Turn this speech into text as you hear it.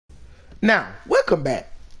Now, welcome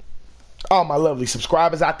back. All my lovely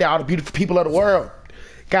subscribers out there, all the beautiful people of the world.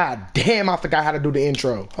 God damn, I forgot how to do the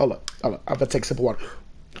intro. Hold up. I'm gonna take a sip of water.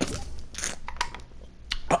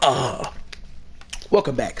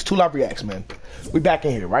 Welcome back. It's Two Live Reacts, man. We back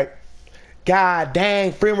in here, right? God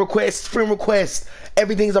dang, friend requests, friend requests.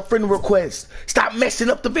 Everything's a friend request. Stop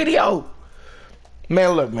messing up the video.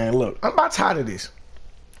 Man, look. I'm about tired of this.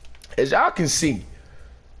 As y'all can see,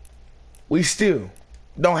 we still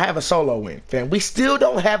don't have a solo win, fam. We still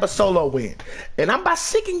don't have a solo win. And I'm about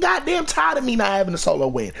sick and goddamn tired of me not having a solo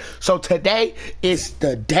win. So today is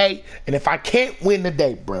the day. And if I can't win the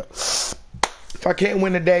day, bro. If I can't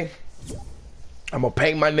win the day, I'm gonna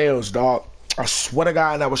paint my nails, dog. I swear to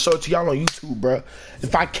God, and I will show it to y'all on YouTube, bro.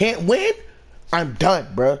 If I can't win, I'm done,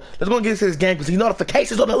 bro. Let's go get into this game because the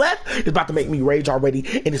notifications on the left is about to make me rage already.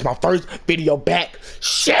 And it's my first video back.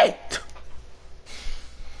 Shit.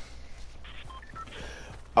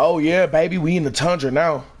 Oh, yeah, baby. We in the tundra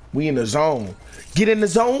now. We in the zone. Get in the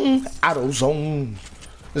zone. Out of zone.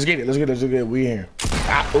 Let's get it. We in here.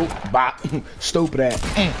 Stupid ass.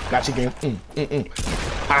 Got your game.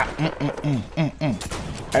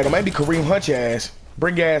 Hey, don't make me Kareem Hunt your ass.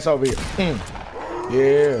 Bring your ass over here.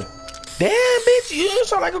 Yeah. Damn, bitch, you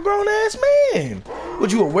sound like a grown-ass man.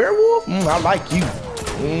 What, you a werewolf? I like you.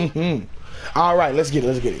 All right, let's get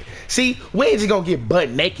it. See, we ain't just gonna get butt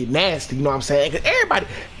naked nasty, you know what I'm saying? Cause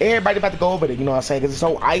everybody about to go over there, you know what I'm saying? Cause it's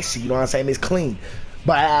so icy, you know what I'm saying? It's clean.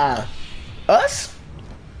 But us,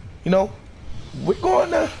 you know, we're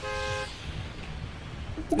going to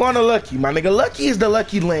Lucky, my nigga. Lucky is the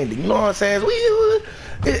lucky landing, you know what I'm saying?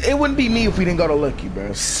 It wouldn't be me if we didn't go to Lucky,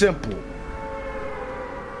 bro. Simple.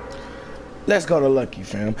 Let's go to Lucky,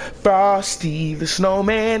 fam. Frosty the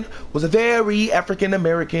Snowman was a very African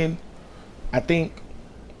American, I think,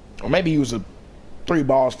 or maybe he was a 3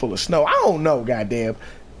 balls full of snow. I don't know, goddamn.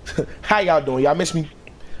 How y'all doing? Y'all miss me?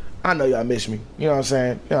 I know y'all miss me. You know what I'm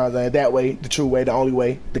saying? You know what I'm saying? That way, the true way, the only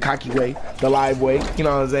way, the cocky way, the live way. You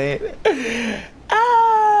know what I'm saying?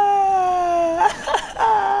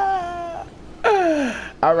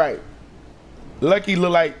 All right. Lucky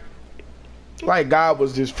look like God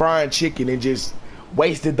was just frying chicken and just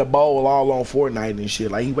wasted the bowl all on Fortnite and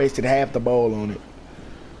shit. Like he wasted half the bowl on it.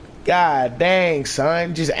 God dang,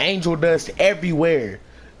 son. Just angel dust everywhere.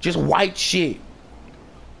 Just white shit.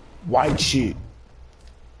 White shit.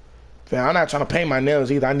 Fam, I'm not trying to paint my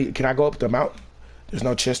nails either. Can I go up the mountain? There's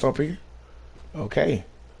no chest up here. Okay.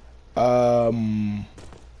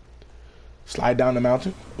 Slide down the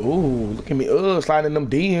mountain. Ooh, look at me. Sliding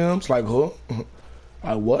them DMs. Like, huh?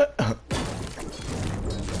 Like what?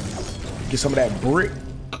 Get some of that brick.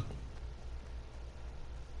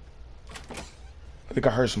 I think I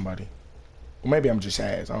heard somebody. Or maybe I'm just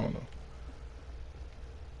ass. I don't know.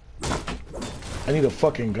 I need a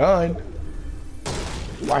fucking gun.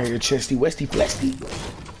 Right here, chesty, westy, flesty.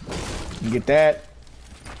 You get that?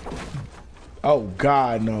 Oh,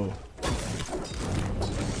 God, no.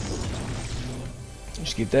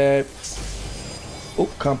 Let's get that. Oh,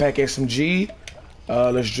 compact SMG.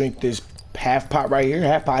 Let's drink this half pot right here.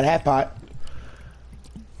 Half pot.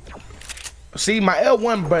 See, my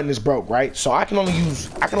L1 button is broke, right? So I can only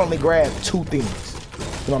grab 2 things. You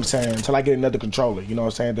know what I'm saying? Until I get another controller. You know what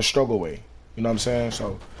I'm saying? The struggle way. You know what I'm saying?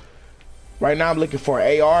 So right now I'm looking for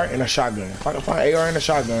an AR and a shotgun. If I can find AR and a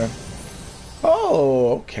shotgun.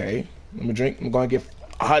 Oh, okay. Let me drink. I'm gonna get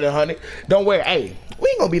 100. Don't worry. Hey, we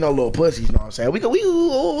ain't gonna be no little pussies. You know what I'm saying? We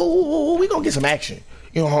gonna get some action.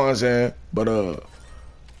 You know what I'm saying? But oh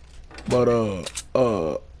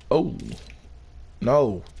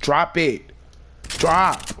no, drop it.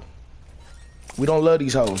 Drop. We don't love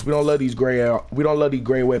these hoes. We don't love these gray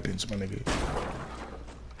weapons, my nigga.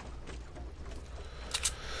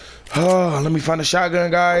 Let me find a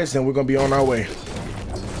shotgun, guys, and we're gonna be on our way.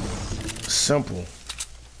 Simple.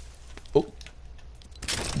 Oh,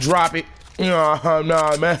 drop it.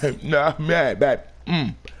 Nah, man.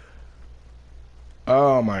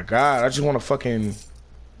 Oh my God, I just want a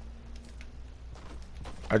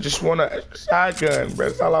shotgun, bro.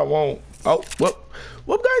 That's all I want. Oh, whoop,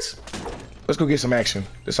 guys. Let's go get some action.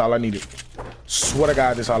 That's all I needed. Swear to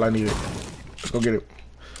God, that's all I needed. Let's go get it.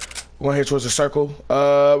 We're gonna head towards the circle.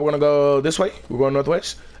 We're gonna go this way. We're going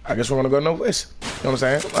northwest. I guess we're gonna go northwest. You know what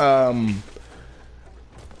I'm saying?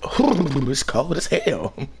 It's cold as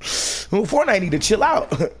hell. Fortnite need to chill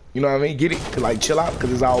out. You know what I mean? Get it? Like chill out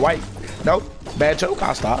because it's all white. Nope. Bad joke.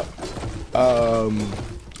 I'll stop.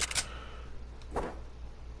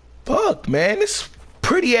 Fuck, man. This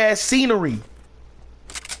pretty ass scenery.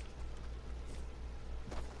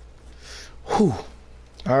 Whew.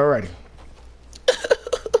 Alrighty.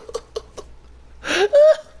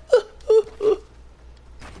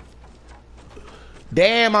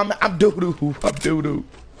 Damn, I'm doo-doo. I'm doo-doo.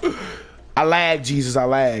 I lagged, Jesus. I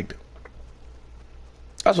lagged.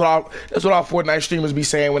 That's what all Fortnite streamers be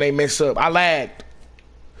saying when they mess up. I lagged.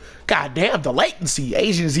 God damn, the latency.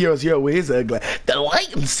 Asian 00 with his ugly. The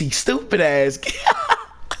latency, stupid ass.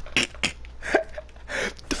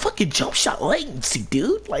 The fucking jump shot latency,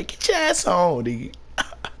 dude. Like, get your ass on, dude.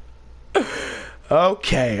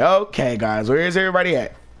 Okay, guys. Where is everybody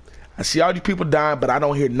at? I see all these people dying, but I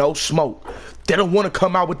don't hear no smoke. They don't want to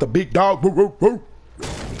come out with the big dog. Let's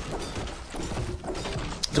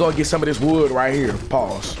go get some of this wood right here.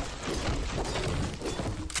 Pause.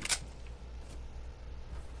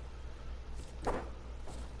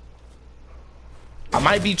 I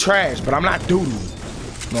might be trash, but I'm not doo-doo. You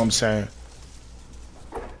know what I'm saying?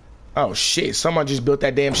 Oh shit, someone just built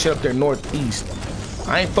that damn shit up there northeast.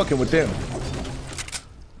 I ain't fucking with them.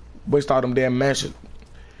 Waste all them damn matches.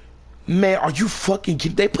 Man, are you fucking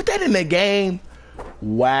kidding? They put that in the game?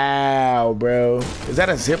 Wow, bro. Is that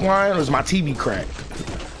a zip line or is my TV cracked?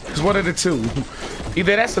 It's one of the two.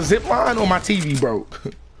 Either that's a zip line or my TV broke.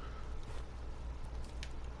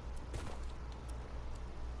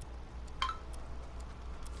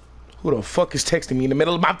 Who the fuck is texting me in the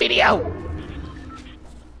middle of my video?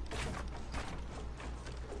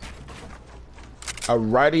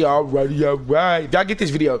 Alright. If y'all get this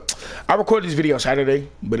video, I recorded this video Saturday,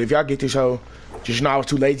 but if y'all get this show, just know I was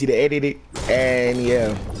too lazy to edit it. And yeah,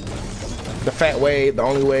 the fat way, the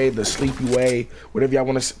only way, the sleepy way, whatever y'all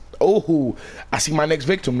want to. Oh, I see my next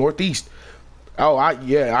victim, northeast. Oh, I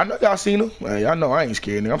know y'all seen him. Y'all know I ain't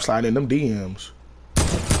scared. I'm sliding in them DMs.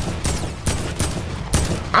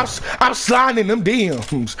 I'm sliding in them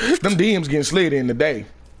DMs. Them DMs getting slid in today.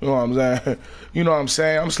 You know what I'm saying? You know what I'm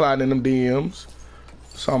saying? I'm sliding in them DMs.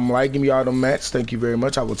 So I'm like, give me all the mats. Thank you very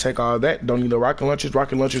much. I will take all that. Don't need no rocket launchers.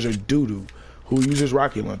 Rocket launchers are doo-doo. Who uses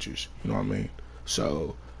rocket launchers? You know what I mean?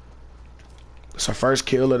 So it's our first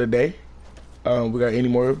kill of the day. We got any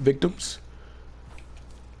more victims?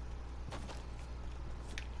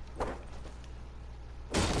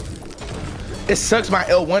 It sucks my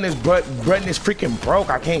L1 is button is freaking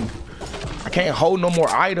broke. I can't hold no more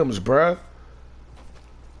items, bruh.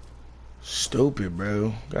 Stupid,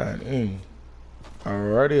 bro. God dang.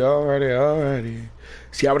 Alrighty.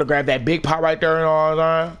 See, I would have grabbed that big pot right there and all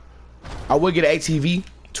that. I would get an ATV.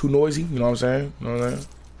 Too noisy, you know what I'm saying? You know what I'm saying?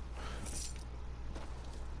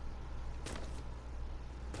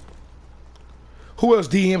 Who else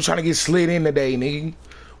DMs trying to get slid in today, nigga?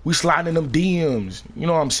 We sliding in them DMs. You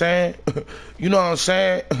know what I'm saying? You know what I'm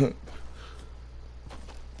saying?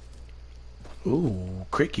 Ooh,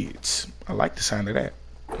 crickets. I like the sound of that.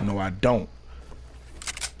 No, I don't.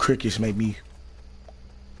 Crickets make me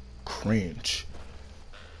cringe.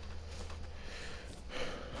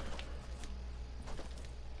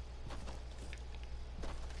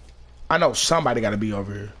 I know somebody got to be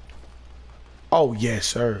over here. Oh, yes,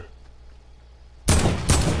 sir.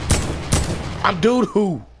 I'm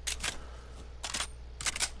doo-doo.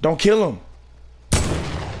 Don't kill him.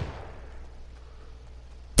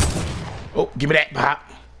 Oh, give me that pop.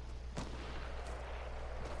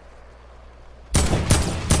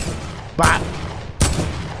 Bop.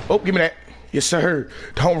 Oh, give me that. Yes, sir.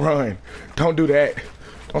 Don't run. Don't do that.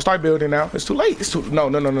 Don't start building now. It's too late. It's too. No.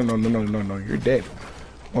 You're dead.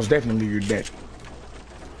 Most definitely, you're dead.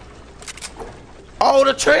 Oh,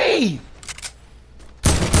 the tree.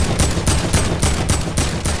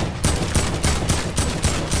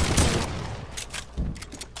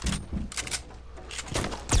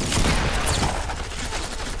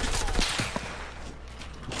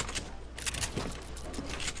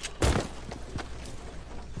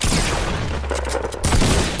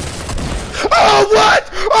 Oh, what?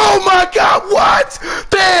 Oh my God, what?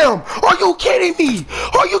 Damn, are you kidding me?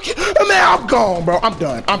 Are you kidding? Man, I'm gone, bro. I'm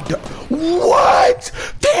done. What?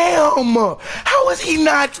 Damn, how is he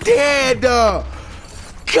not dead?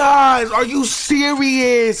 Guys, are you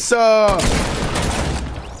serious?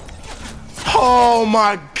 Oh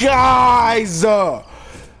my guys.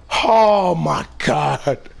 Oh my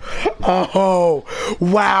God. Oh,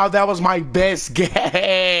 wow, that was my best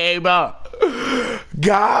game.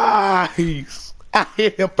 Guys, I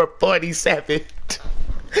hit him for 47.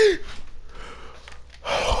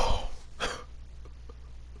 I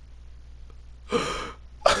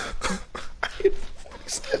hit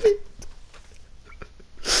 47.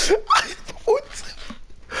 I hit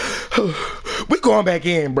 47. We going back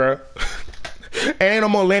in, bro. And ain't no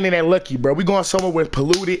more landing that lucky, bro. We going somewhere with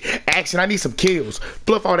polluted action. I need some kills.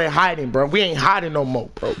 Fluff all that hiding, bro. We ain't hiding no more,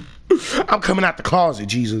 bro. I'm coming out the closet,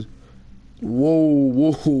 Jesus.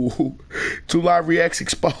 Whoa. 2 live reacts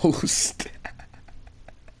exposed.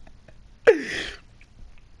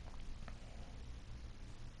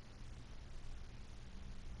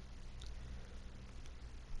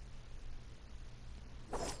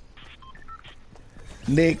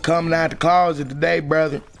 Nick coming out the closet today,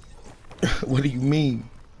 brother. What do you mean?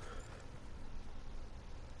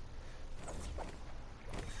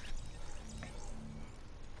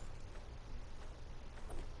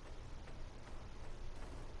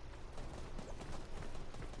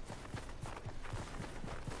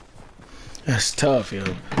 That's tough, yo.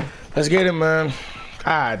 Let's get it, man.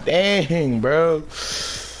 God dang, bro.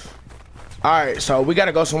 Alright, so we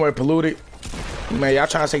gotta go somewhere polluted. Man, y'all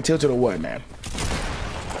trying to stay tilted or what, man?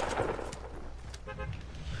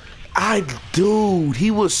 Dude,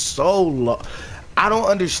 he was so low. I don't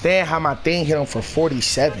understand how my thing hit him for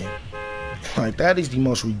 47. Like, that is the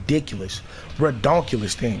most ridiculous,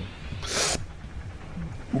 redonkulous thing.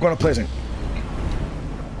 We're going to Pleasant.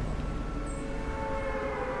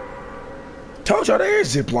 Told y'all there is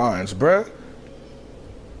zip lines, bruh.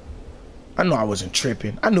 I know I wasn't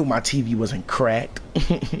tripping. I knew my TV wasn't cracked.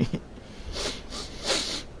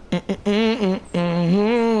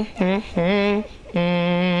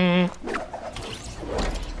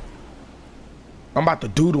 I'm about to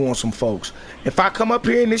doodle on some folks. If I come up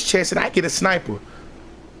here in this chest and I get a sniper,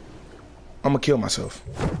 I'm gonna kill myself.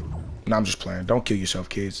 No, I'm just playing. Don't kill yourself,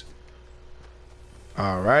 kids.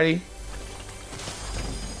 Alrighty.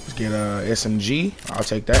 Let's get a SMG. I'll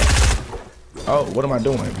take that. Oh, what am I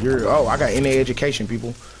doing? Oh, I got NA education,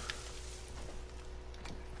 people.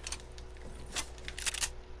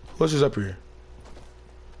 What's this up here?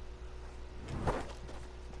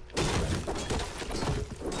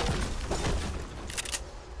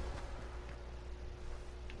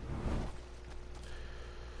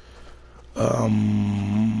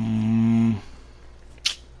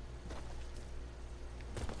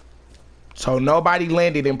 So nobody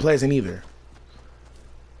landed in Pleasant either.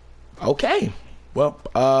 Okay. Well,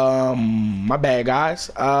 my bad, guys.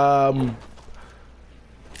 Thought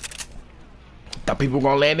people were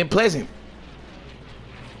gonna land in Pleasant.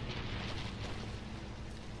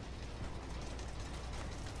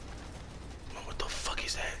 What the fuck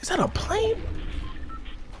is that? Is that a plane?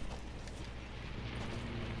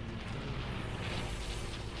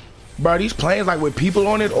 Bro, these planes like with people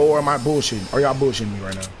on it, or am I bullshitting? Are y'all bullshitting me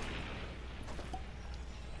right now?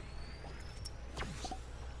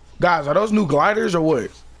 Guys, are those new gliders or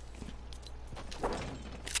what?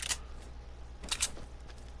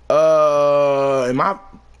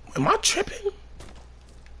 Am I tripping?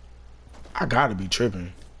 I gotta be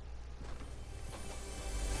tripping.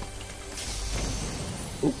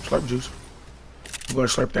 Ooh, slurp juice. I'm gonna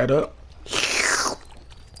slurp that up.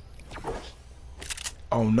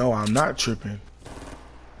 Oh no, I'm not tripping.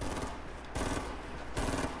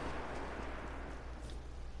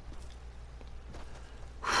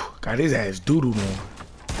 Got his ass doodled on.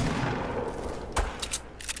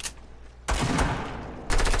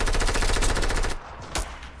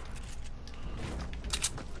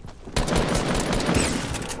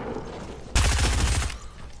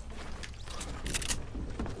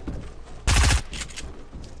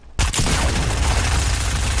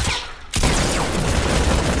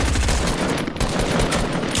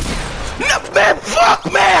 Man,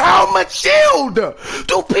 fuck, man, how much shield do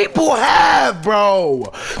people have, bro?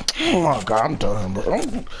 Oh my god, I'm done, bro.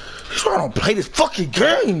 I'm trying to play this fucking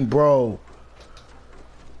game, bro.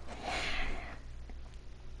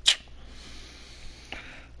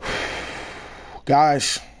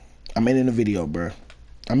 Guys, I'm in the video, bro.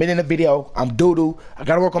 I'm in the video. I'm doodoo. I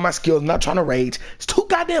gotta work on my skills. I'm not trying to rage. It's too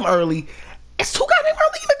goddamn early. It's too goddamn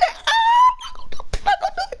early in the day. I'm not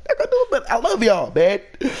gonna do it, but I love y'all, man.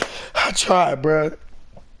 I tried, bro.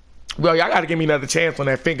 Well, y'all gotta give me another chance on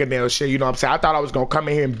that fingernail shit, you know what I'm saying? I thought I was gonna come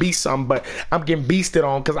in here and beast something, but I'm getting beasted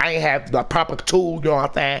on because I ain't have the proper tool, you know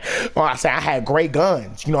what I'm saying? Or I said I had gray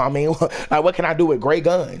guns, you know what I mean? Like, what can I do with gray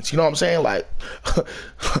guns? You know what I'm saying? Like,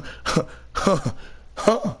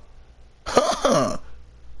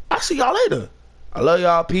 I'll see y'all later. I love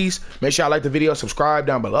y'all. Peace. Make sure y'all like the video. Subscribe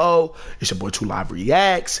down below. It's your boy 2Live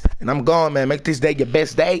Reacts. And I'm gone, man. Make this day your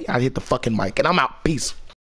best day. I hit the fucking mic. And I'm out. Peace.